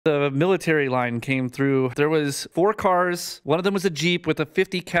The military line came through. There was 4 cars. One of them was a Jeep with a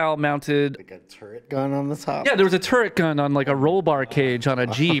 50 cal mounted. Like a turret gun on the top? Yeah, there was a turret gun on like a roll bar cage on a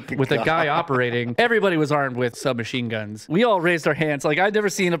Jeep with a guy operating. Everybody was armed with submachine guns. We all raised our hands. Like, I'd never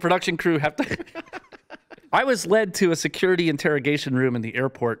seen a production crew have to... I was led to a security interrogation room in the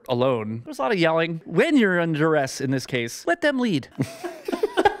airport alone. There was a lot of yelling. When you're under duress in this case, let them lead.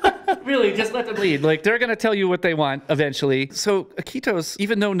 Really, just let them lead. Like, they're going to tell you what they want eventually. So Iquitos,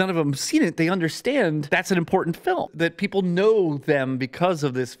 even though none of them have seen it, they understand that's an important film, that people know them because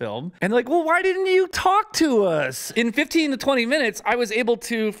of this film. And like, well, why didn't you talk to us? In 15 to 20 minutes, I was able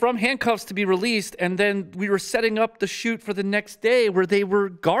to, from handcuffs, to be released. And then we were setting up the shoot for the next day where they were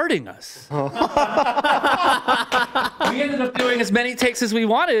guarding us. We ended up doing as many takes as we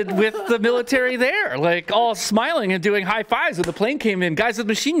wanted with the military there, like all smiling and doing high fives when the plane came in. Guys with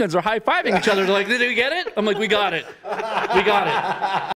machine guns are high-fiving each other. They're like, did we get it? I'm like, we got it. We got it.